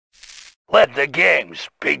Let the games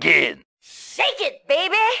begin. Shake it,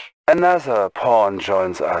 baby! Another pawn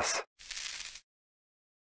joins us.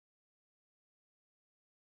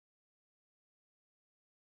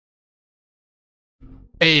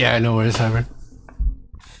 Yeah, I know where it's happening.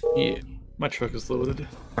 Yeah, my truck is loaded.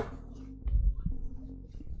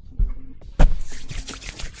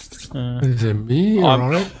 Is it me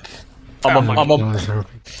or it?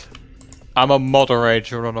 I'm a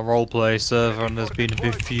moderator on a roleplay server, and there's been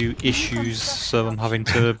a few issues, so I'm having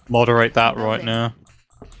to moderate that right now.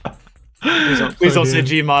 Please don't say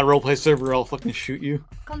Gmod roleplay server, I'll fucking shoot you.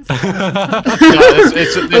 No,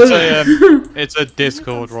 it's a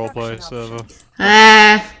Discord roleplay server.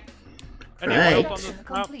 Right.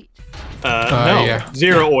 No, yeah.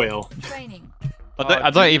 0 oil. I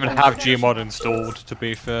don't even have Gmod installed, to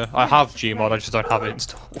be fair. I have Gmod, I just don't have it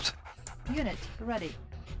installed. Unit ready.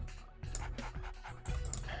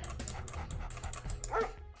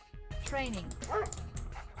 Training.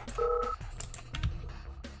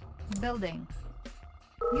 Building.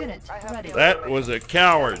 Unit ready. That was a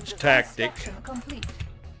coward's tactic. Construction complete.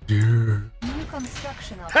 Yeah. New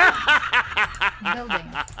construction option. Building.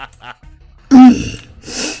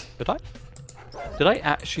 Did I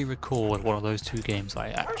actually record one of those 2 games that I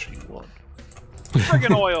actually won?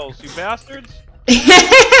 Friggin' oils, you bastards!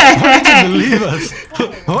 Believe us.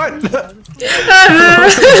 What?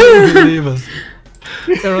 Believe us.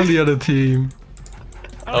 They're on the other team.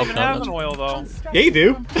 I don't even have an oil though. Yeah, you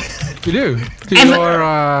do. You do. To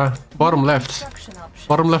your bottom left. Construction option.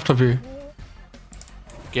 Bottom left of you.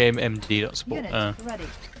 Game MD.sport. Unit ready.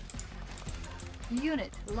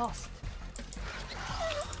 Unit lost.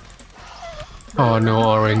 Oh no,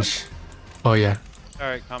 orange. Oh yeah.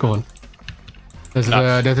 Alright, come Go on. There's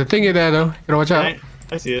a thing in there though. You gotta watch out.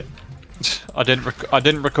 I see it. I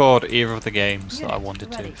didn't record either of the games that I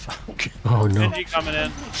wanted to. Fuck. Oh no. Benji coming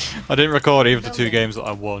in. I didn't record either of the 2 games that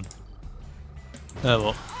I won. Oh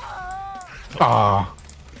well. Ah.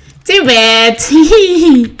 Too bad.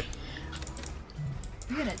 Unit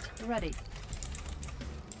ready.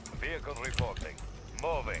 Vehicle reporting.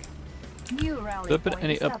 Moving. New rally Have there been point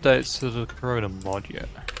any established. updates to the Corona mod yet?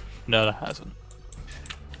 No, there hasn't.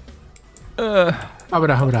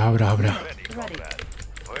 Habra. Ready.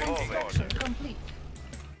 Construction complete.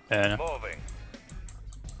 Yeah. Moving.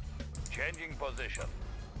 Changing position.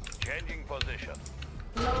 Changing position.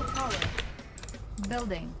 Low power.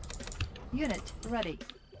 Building. Unit ready.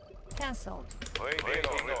 Cancelled.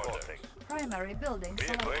 Vehicle reporting. Primary building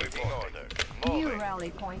Vehicle selected. waiting order. New Moving.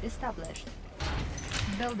 rally point established.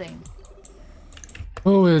 Building.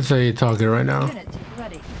 Who is a target right now? Unit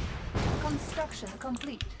ready. Construction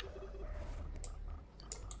complete.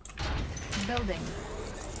 Building.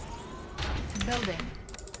 Building.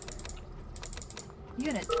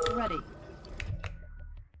 Unit ready.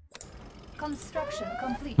 Construction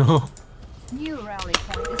complete. No. New rally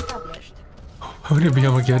point established. How would it be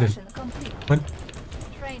Armageddon? Construction complete. What?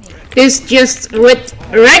 Training. This just with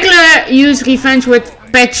regular use revenge with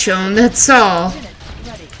patch on, that's all. Unit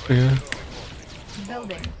ready. Yeah.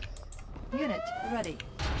 Building. Unit ready.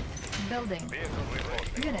 Building.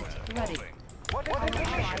 Unit ready. Our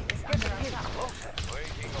ally is under attack.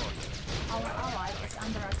 Our ally is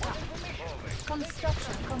under attack.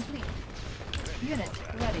 Construction complete. Unit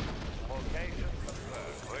ready. Location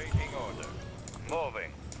confirmed. Waiting order.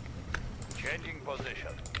 Moving. Changing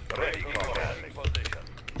position. Ready commanding position.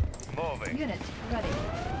 Moving. Unit ready.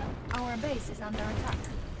 Our base is under attack.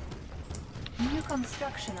 New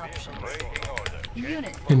construction options. Waiting order.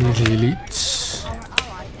 Unit. You need the elites. Our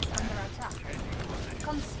ally is under attack.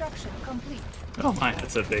 Construction complete. Oh my,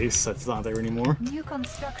 that's a base. That's not there anymore. New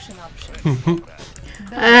construction options.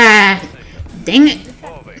 Ah, dang it.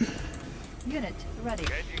 Moving. Unit ready.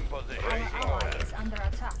 Changing position. Our Waiting ally order. is under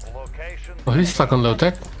attack. Location. Oh, he's stuck on low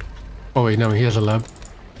tech. Oh wait, no, he has a lab.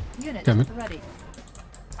 Unit Damn it. ready.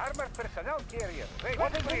 Armored personnel carrier.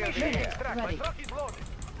 Unit ready.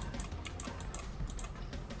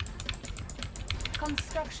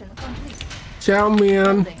 Construction complete. Ciao,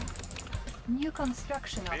 man. Building. New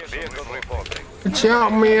construction options. Vehicle reporting. Ciao,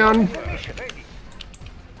 man.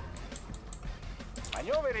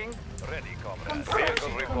 Maneuvering. Ready, comrade.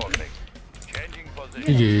 Construction Vehicle reporting. Changing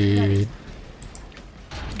position. Yeah.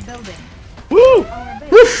 Building. Woo! Our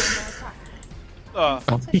base is under attack.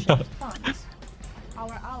 Sufficient funds.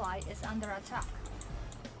 Our ally is under attack.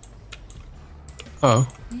 Oh.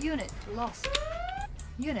 Unit lost.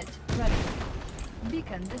 Unit ready.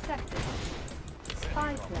 Beacon detected.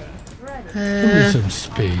 Spy plane ready. Give me some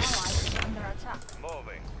space. Ally is under attack.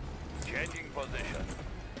 Moving. Changing position.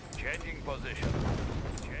 Changing position.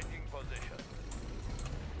 Changing position.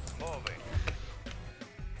 Moving.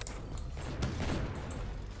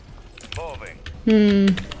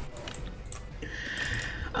 Moving.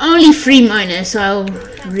 Only 3 minus. I'll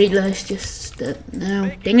realize just that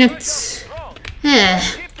now. Dang it. Yeah.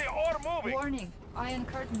 Keep the ore moving. Warning. Iron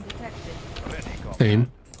curtain detected. Ready, comrade.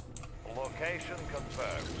 Same. Location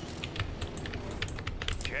confirmed.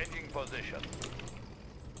 Changing position.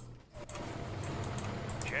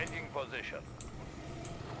 Changing position.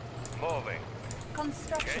 Moving.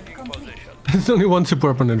 Construction Changing complete. position. There's only one super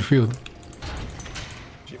weapon in the field.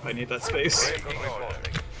 Gee, I need that space. Breaking order.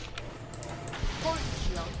 Force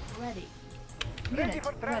shield ready. Unit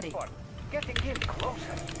ready. Getting in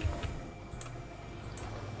closer.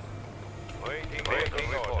 Waiting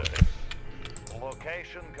order.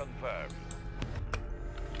 Location confirmed.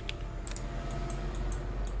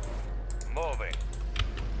 Moving.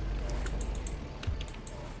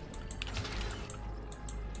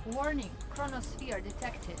 Warning. Chronosphere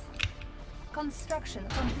detected. Construction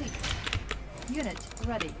complete. Unit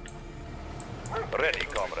ready. Ready,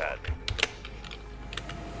 comrade.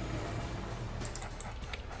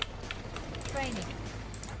 Training.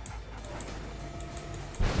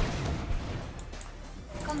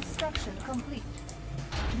 Construction complete.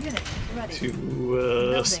 Unit ready.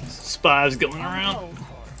 2 spies going On around. hold.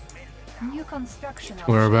 New construction.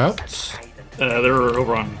 Whereabouts? They're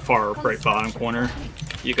over on far right bottom Construction corner.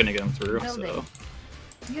 complete. You couldn't get them through, Building. so.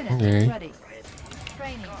 Unit Okay. ready.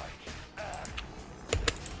 Training.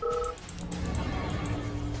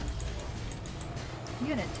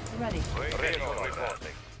 Unit ready. Ready,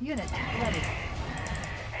 reporting. Unit ready.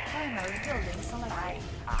 Primary building selected.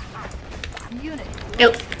 Unit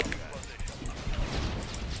Nope.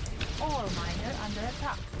 ore miner under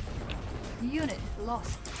attack. Unit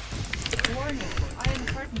lost. Warning. Iron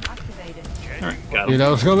curtain activated. Alright, got You him.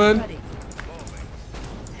 know what's coming? Ready.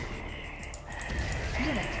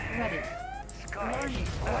 Unit ready. Warning.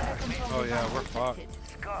 Order control Oh, yeah, device we're fucked.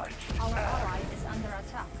 detected. Our ally is under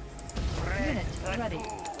attack. Unit ready.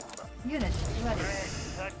 Unit ready.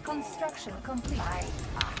 Construction complete.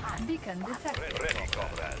 Beacon detected. Ready,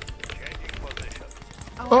 comrade. Changing position.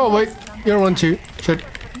 Our Oh wait, base is under you're one too. Shit.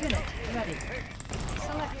 Unit ready.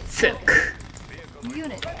 Select Fuck.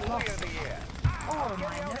 unit lost. Ore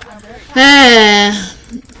miner under attack. Ah.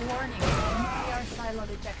 Warning. Nuclear silo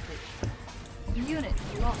detected. Unit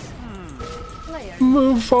lost. Player.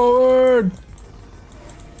 Move forward.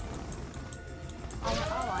 Our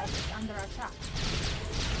ally is under attack.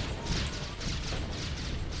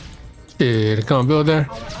 Shit, can't build there.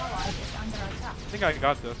 Our ally is under attack. I think I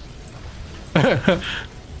got this.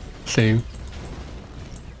 Same.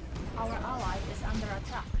 Our ally is under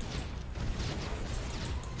attack.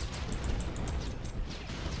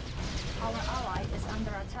 Our ally is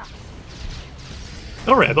under attack.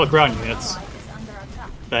 Alright, I built ground units Ally is under attack.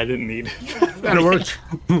 that I didn't need. That'll work.